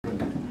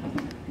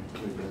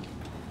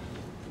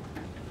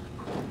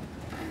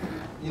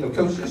You know,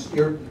 Coach, just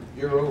your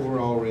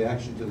overall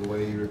reaction to the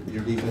way your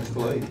defense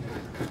played.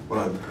 Well,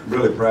 I'm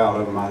really proud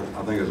of them. I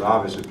think it's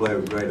obviously played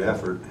with great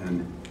effort,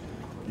 and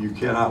you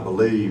cannot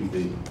believe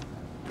the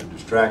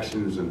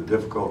distractions and the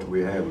difficulty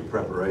we had with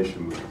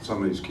preparation with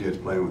some of these kids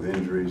playing with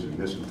injuries and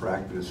missing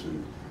practice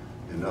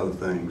and other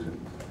things.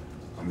 And,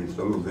 I mean,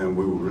 some of them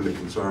we were really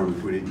concerned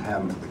if we didn't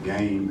have them for the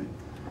game.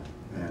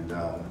 And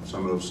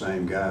some of those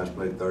same guys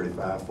played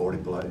 35, 40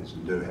 plays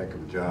and did a heck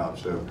of a job.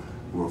 So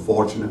we were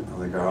fortunate. I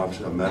think our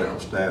medical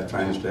staff,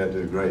 training staff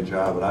did a great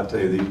job. But I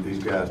tell you,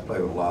 these guys play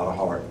with a lot of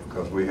heart,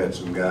 because we had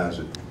some guys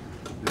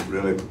that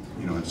really,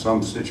 you know, in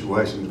some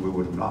situations we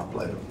would have not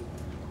played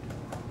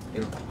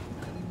them.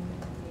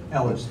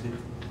 Ellis,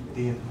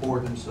 the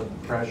importance of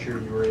the pressure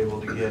you were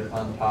able to get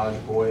on Taj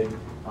Boyd,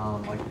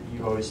 like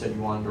you always said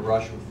you wanted to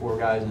rush with 4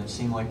 guys, and it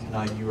seemed like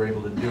tonight you were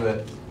able to do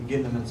it. You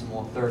getting them in some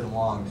more 3rd and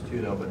longs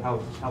too, though. But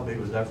how big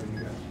was that for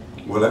you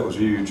guys? Well, that was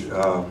huge.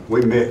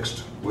 We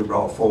mixed. We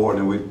brought 4,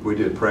 and then we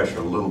did pressure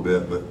a little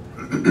bit, but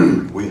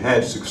we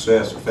had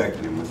success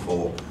affecting him with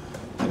 4.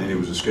 And then he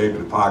was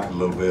escaping the pocket a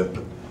little bit,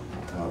 but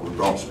we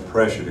brought some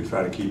pressure to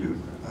try to keep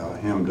him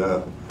hemmed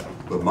up.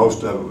 But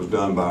most of it was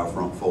done by our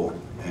front 4.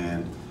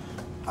 And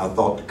I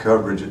thought the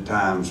coverage at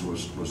times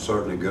was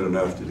certainly good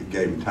enough that it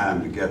gave them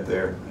time to get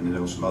there. And then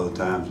there was some other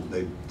times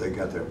that they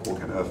got there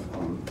quick enough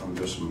on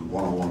just some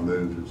one-on-one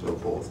moves and so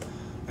forth.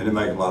 And it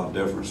made a lot of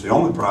difference. The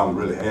only problem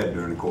we really had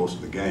during the course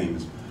of the game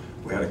is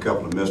we had a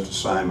couple of missed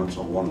assignments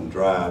on one of the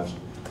drives,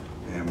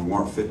 and we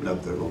weren't fitting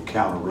up the little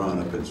counter run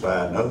up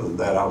inside. And other than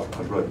that, I was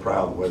really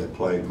proud of the way they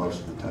played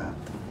most of the time.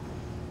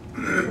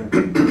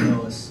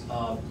 Ellis,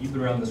 you've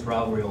been around this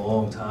rivalry a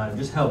long time.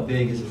 Just how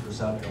big is it for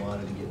South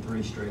Carolina to get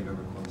 3 straight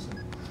over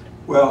Clemson?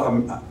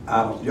 Well,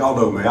 y'all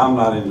know me. I'm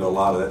not into a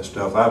lot of that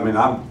stuff. I mean,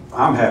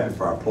 I'm happy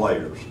for our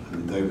players. I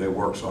mean, they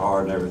work so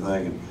hard and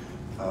everything,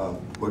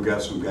 and we've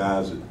got some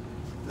guys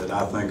that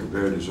I think are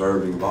very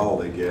deserving of all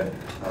they get.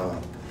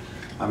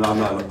 I'm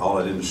not all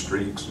that into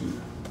streaks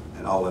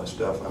and all that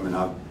stuff. I mean,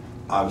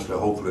 obviously,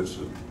 hopefully it's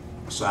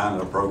a sign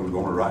that our program's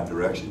going in the right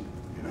direction.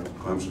 You know,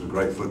 Clemson's a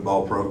great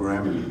football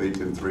program, and to beat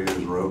them 3 years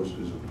in a row is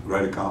a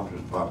great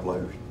accomplishment for our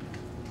players.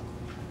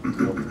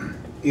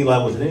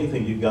 Eli, was it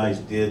anything you guys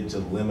did to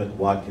limit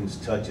Watkins'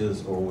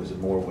 touches, or was it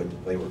more what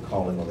they were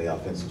calling on the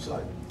offensive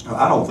side?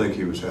 I don't think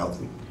he was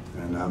healthy,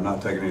 and I'm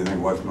not taking anything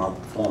away from our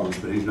performance,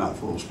 but he's not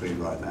full speed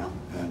right now.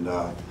 And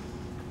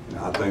you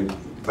know, I think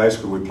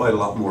basically we played a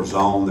lot more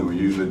zone than we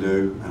usually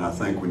do, and I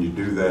think when you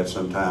do that,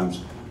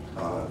 sometimes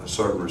a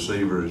certain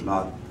receiver is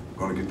not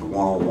going to get the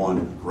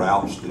one-on-one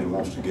routes that he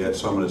wants to get.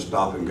 Some of the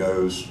stop and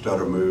goes,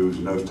 stutter moves,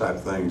 and those type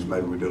of things,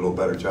 maybe we did a little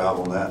better job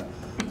on that.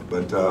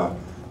 But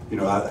you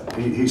know,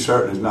 he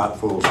certainly is not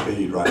full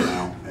speed right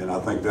now, and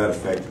I think that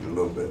affected a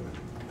little bit.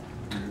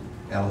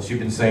 Ellis, you've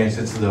been saying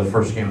since the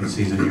first game of the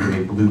season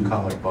you're a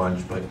blue-collar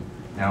bunch, but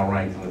now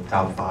ranked in the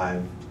top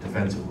 5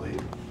 defensively.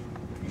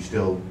 You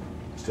still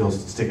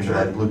sticking to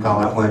that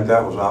blue-collar? I think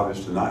that was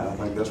obvious tonight. I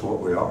think that's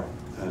what we are.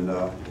 And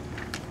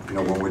you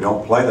know, when we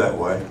don't play that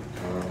way,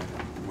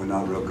 we're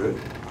not real good.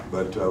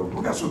 But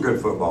we've got some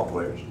good football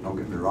players. Don't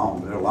get me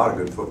wrong. There are a lot of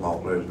good football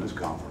players in this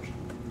conference.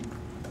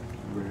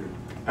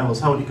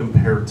 Ellis, how would you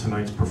compare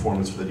tonight's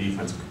performance for the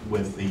defense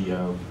with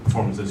the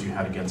performances you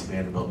had against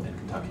Vanderbilt and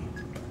Kentucky?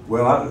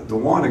 Well, the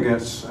one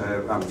against,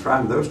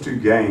 those 2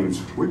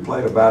 games, we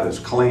played about as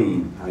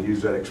clean. I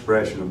use that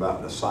expression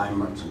about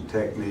assignments and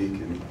technique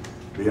and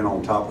being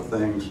on top of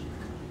things.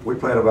 We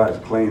played about as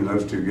clean in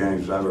those 2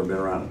 games as I've ever been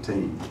around a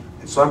team.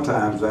 And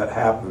sometimes that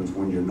happens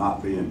when you're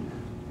not being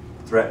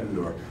threatened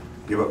or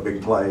give up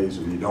big plays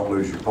and you don't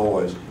lose your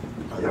poise.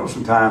 There were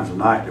some times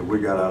tonight that we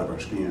got out of our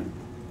skin.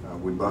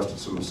 We busted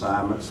some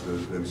assignments.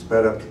 They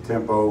sped up the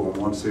tempo on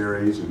one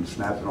series and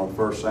snapped it on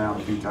first down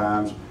a few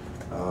times.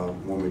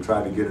 When we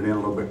tried to get it in a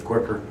little bit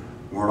quicker,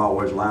 weren't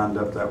always lined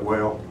up that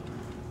well.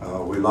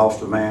 We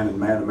lost a man in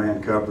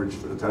man-to-man coverage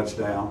for the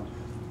touchdown.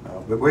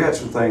 But we had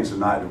some things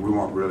tonight that we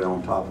weren't really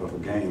on top of a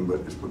game,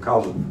 but it's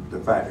because of the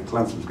fact that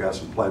Clemson's got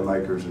some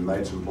playmakers and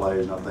made some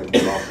plays, and I think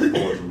we lost the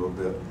boys a little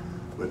bit.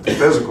 But the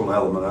physical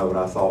element of it,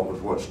 I thought, was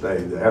what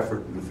stayed. The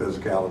effort and the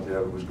physicality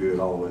of it was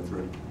good all the way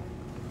through.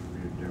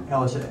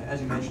 Ellis,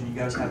 as you mentioned, you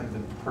guys haven't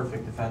been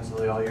perfect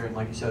defensively all year, and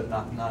like you said,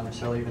 not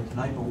necessarily even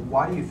tonight. But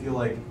why do you feel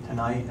like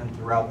tonight and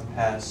throughout the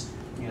past,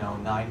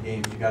 9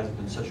 games, you guys have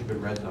been such a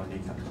good red zone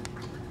defense?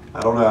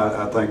 I don't know.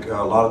 I think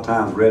a lot of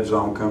times red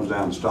zone comes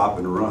down to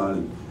stopping the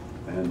run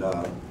and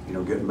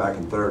getting back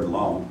in 3rd and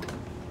long.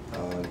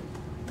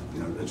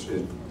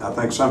 I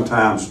think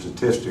sometimes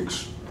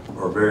statistics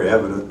are very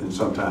evident, and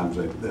sometimes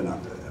they're not.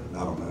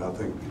 I don't know. I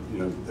think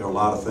there are a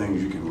lot of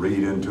things you can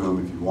read into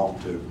them if you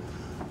want to.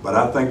 But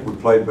I think we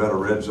played better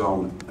red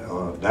zone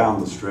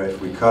down the stretch.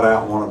 We cut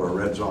out one of our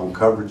red zone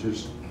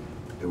coverages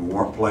that we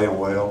weren't playing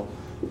well,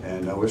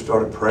 and we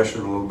started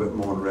pressuring a little bit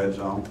more in red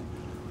zone.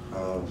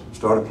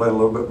 Started playing a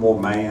little bit more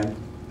man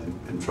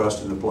and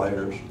trusting the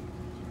players,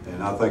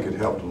 and I think it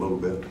helped a little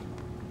bit.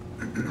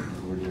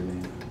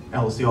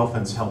 Ellis, the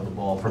offense held the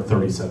ball for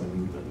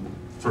 37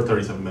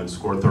 minutes,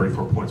 scored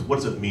 34 points. What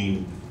does it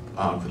mean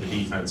for the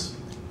defense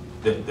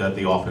that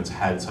the offense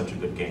had such a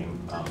good game,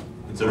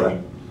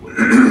 considering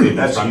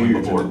That's running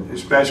huge, before. and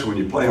especially when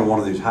you're playing one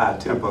of these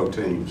high-tempo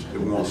teams that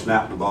want to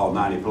snap the ball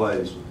 90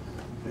 plays.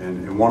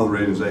 And one of the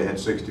reasons they had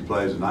 60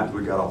 plays tonight is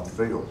we got off the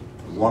field.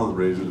 And one of the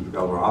reasons is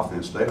because our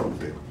offense stayed on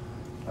the field.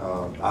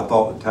 I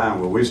thought the time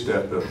where we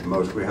stepped up the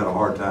most, we had a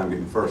hard time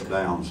getting first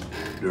downs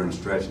during the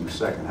stretch in the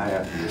second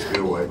half, and we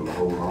still were able to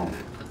hold on.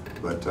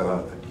 But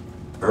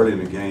early in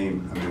the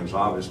game, I mean, it was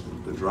obvious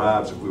the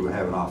drives that we were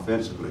having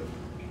offensively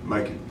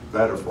make it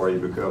better for you,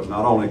 because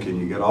not only can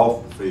you get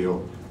off the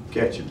field,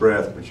 catch your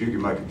breath, but you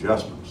can make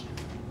adjustments.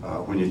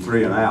 When you're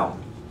 3 and out,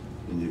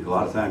 and a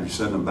lot of times you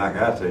send them back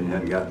out there and you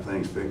hadn't gotten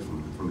things fixed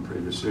from the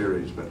previous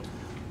series. But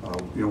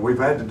you know, we've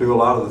had to do a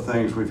lot of the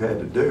things we've had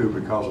to do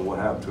because of what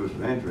happened to us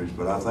with injuries.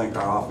 But I think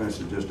our offense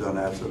has just done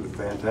an absolutely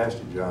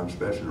fantastic job,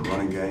 especially in the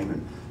running game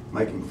and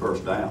making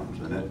first downs.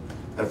 And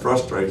that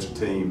frustrates a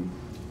team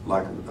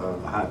like a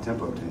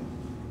high-tempo team.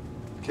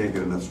 Can't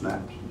get enough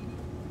snaps.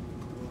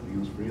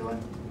 Use for Eli?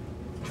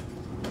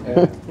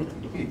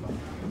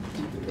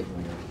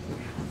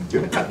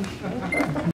 Good.